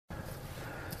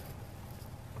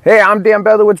Hey, I'm Dan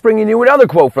Bedlowitz bringing you another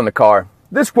quote from the car.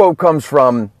 This quote comes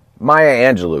from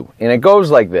Maya Angelou, and it goes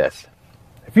like this.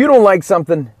 If you don't like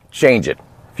something, change it.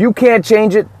 If you can't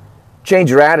change it,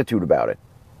 change your attitude about it.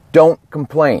 Don't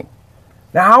complain.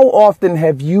 Now, how often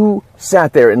have you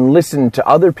sat there and listened to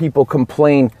other people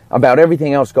complain about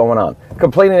everything else going on?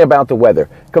 Complaining about the weather,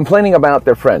 complaining about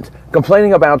their friends,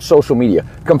 complaining about social media,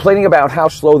 complaining about how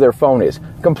slow their phone is,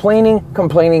 complaining.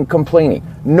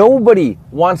 Nobody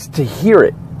wants to hear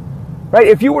it, right?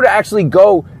 If you were to actually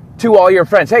go to all your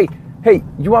friends, hey,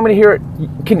 you want me to hear it?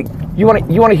 You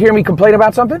want to hear me complain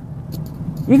about something?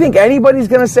 You think anybody's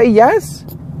going to say yes?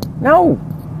 No.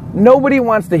 Nobody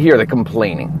wants to hear the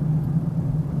complaining.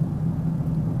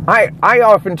 I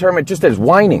often term it just as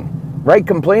whining, right?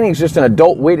 Complaining is just an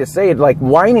adult way to say it, like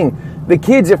whining. The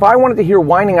kids, if I wanted to hear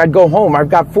whining, I'd go home. I've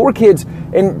got 4 kids,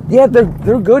 and yeah,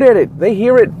 they're good at it. They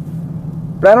hear it,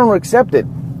 but I don't accept it.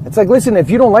 It's like, listen, if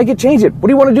you don't like it, change it. What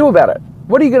do you want to do about it?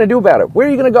 What are you going to do about it? Where are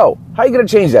you going to go? How are you going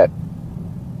to change that? How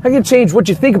are you going to change what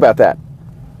you think about that?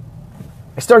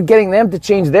 I start getting them to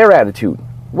change their attitude.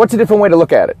 What's a different way to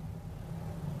look at it?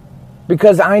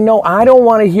 Because I know I don't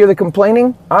want to hear the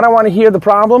complaining. I don't want to hear the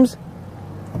problems.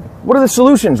 What are the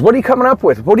solutions? What are you coming up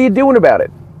with? What are you doing about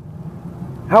it?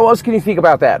 How else can you think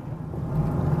about that?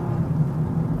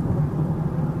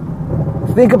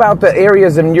 Think about the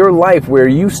areas in your life where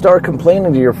you start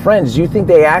complaining to your friends. Do you think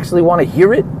they actually want to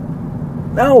hear it?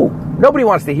 No, nobody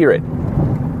wants to hear it.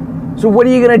 So what are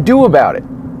you going to do about it?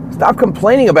 Stop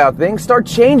complaining about things. Start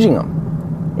changing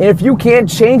them. And if you can't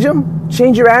change them,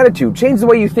 change your attitude. Change the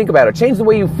way you think about it. Change the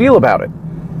way you feel about it.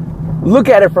 Look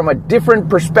at it from a different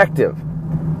perspective.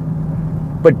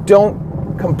 But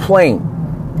don't complain.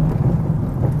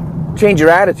 Change your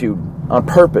attitude on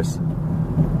purpose.